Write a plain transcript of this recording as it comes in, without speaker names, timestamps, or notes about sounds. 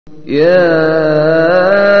يا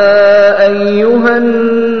أيها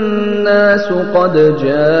الناس قد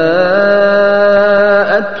جاءتكم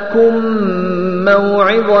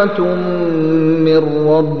موعظة من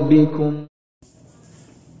ربكم.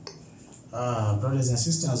 Brothers and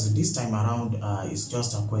sisters, this time around it's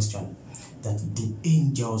just a question that do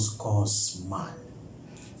angels cause man?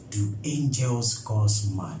 Do angels cause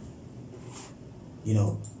man? You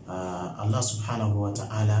know, Allah subhanahu wa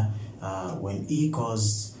ta'ala, when he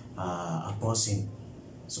caused a person,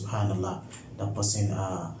 subhanallah, that person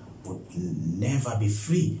would never be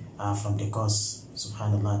free from the cause,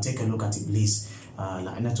 subhanallah. Take a look at Iblis,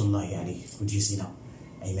 la'natullahi alayhi. Could you see now?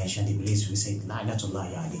 I mentioned Iblis, we said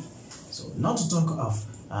la'natullahi alayhi. So not to talk of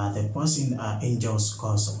the person angels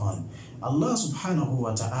cause on. Allah subhanahu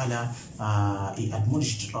wa ta'ala, he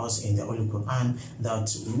admonished us in the Holy Quran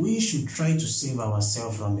that we should try to save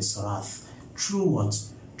ourselves from his wrath. Through what?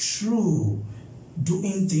 Through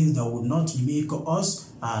doing things that would not make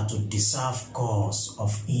us to deserve cause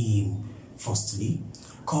of him, firstly,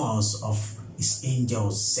 cause of his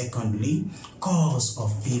angels, secondly, cause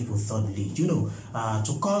of people, thirdly. You know,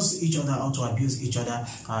 to cause each other or to abuse each other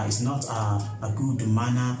is not a good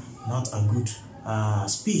manner, not a good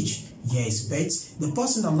speech. Yes, but the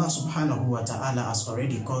person Allah subhanahu wa ta'ala has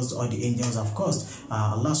already caused, or the angels have caused,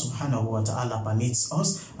 Allah subhanahu wa ta'ala permits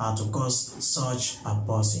us to cause such a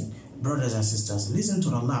person. Brothers and sisters, listen to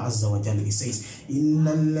Allah Azza wa Jalla. He says, إِنَّ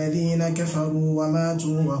الَّذِينَ كَفَرُوا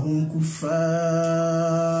وَمَاتُوا وَهُمْ كُفَّارٌ.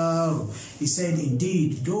 He said,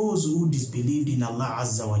 indeed, those who disbelieved in Allah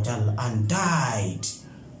Azza wa Jalla and died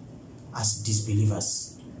as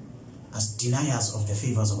disbelievers, as deniers of the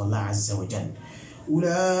favors of Allah Azza wa Jalla,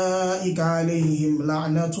 أولئك عليهم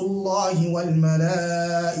لعنة الله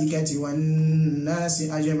والملائكة والناس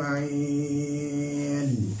أجمعين.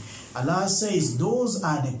 Allah says those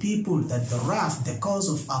are the people that the wrath, the cause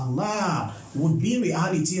of Allah would be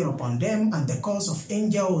reality upon them, and the cause of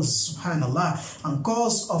angels, subhanallah, and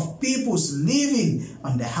cause of people's living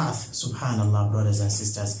on the earth, subhanallah. Brothers and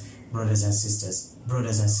sisters, brothers and sisters,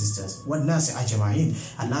 brothers and sisters, what nasi ajma'in.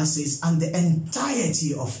 Allah says, and the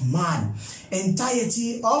entirety of man,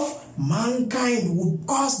 entirety of mankind would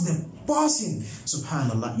cause the person,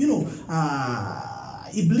 subhanallah. You know,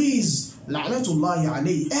 Iblis, la'natullahi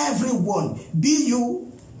alayhi, everyone, be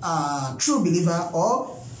you true believer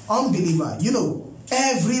or unbeliever, you know,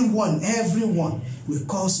 everyone we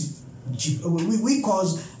cause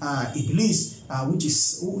Iblis,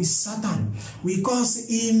 who is Satan. We cause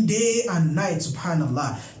him day and night,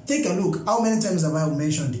 subhanallah. Take a look, how many times have I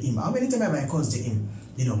mentioned him? How many times have I caused him?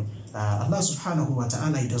 You know, Allah subhanahu wa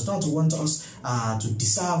ta'ala, he does not want us to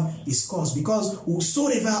deserve his cause, because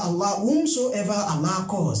whomsoever Allah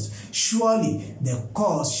caused, surely the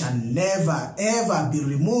cause shall never ever be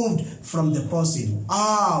removed from the person.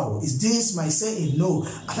 How is this my saying? No.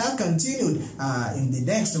 Allah continued in the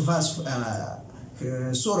next verse,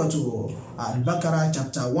 Surah Al-Baqarah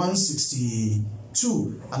chapter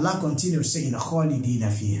 162. Allah continued saying, Khalidina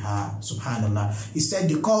fiha, subhanallah. He said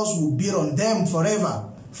the cause will be on them forever.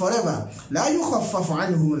 Forever. لا يخفف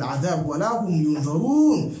عنهم العذاب ولا هم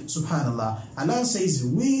ينظرون. Subhanallah. Allah says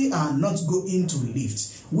we are not going to lift.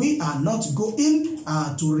 We are not going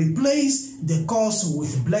to replace the cause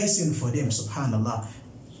with blessing for them. Subhanallah.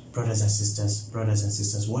 Brothers and sisters,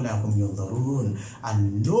 وَلَا هُمْ يُنظَرُونَ.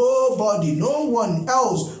 And nobody, no one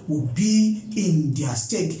else will be in their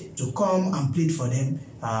stake to come and plead for them.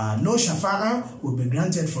 No shafa'ah will be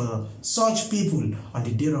granted for such people on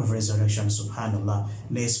the day of resurrection. Subhanallah.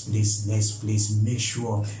 Let's please make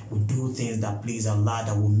sure we do things that please Allah,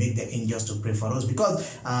 that will make the angels to pray for us, because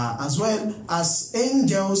as well as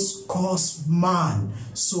angels cause man,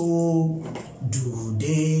 so do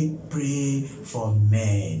they pray for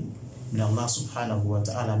men. May Allah subhanahu wa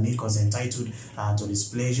ta'ala make us entitled to his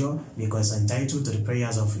pleasure, make us entitled to the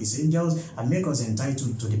prayers of his angels, and make us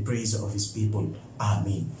entitled to the praise of his people.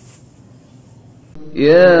 Ameen.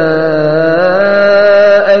 يا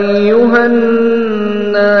أيها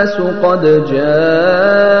الناس قد جاءتكم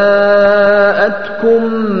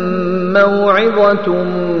موعظة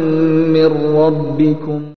من ربكم